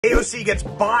AOC gets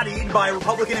bodied by a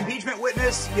Republican impeachment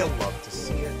witness. You'll love to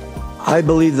see it. I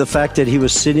believe the fact that he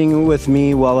was sitting with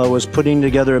me while I was putting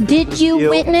together a Did you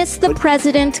witness the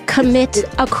president commit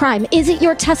a crime? Is it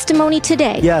your testimony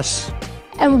today? Yes.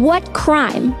 And what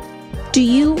crime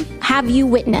have you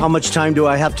witnessed? How much time do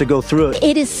I have to go through it?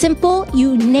 It is simple.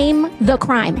 You name the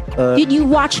crime. Did you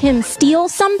watch him steal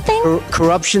something?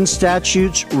 Corruption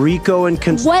statutes, RICO, and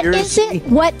conspiracy.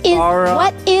 What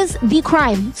is the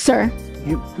crime, sir?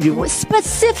 You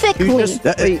specifically.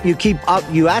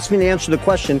 You asked me to answer the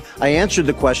question. I answered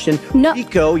the question. No.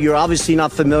 RICO, you're obviously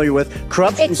not familiar with.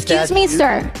 Corruption statutes.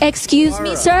 Excuse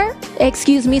me,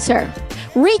 sir.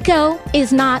 RICO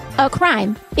is not a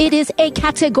crime. It is a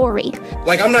category.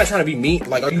 Like, I'm not trying to be mean.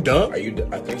 Like, are you dumb? I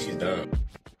think she's dumb.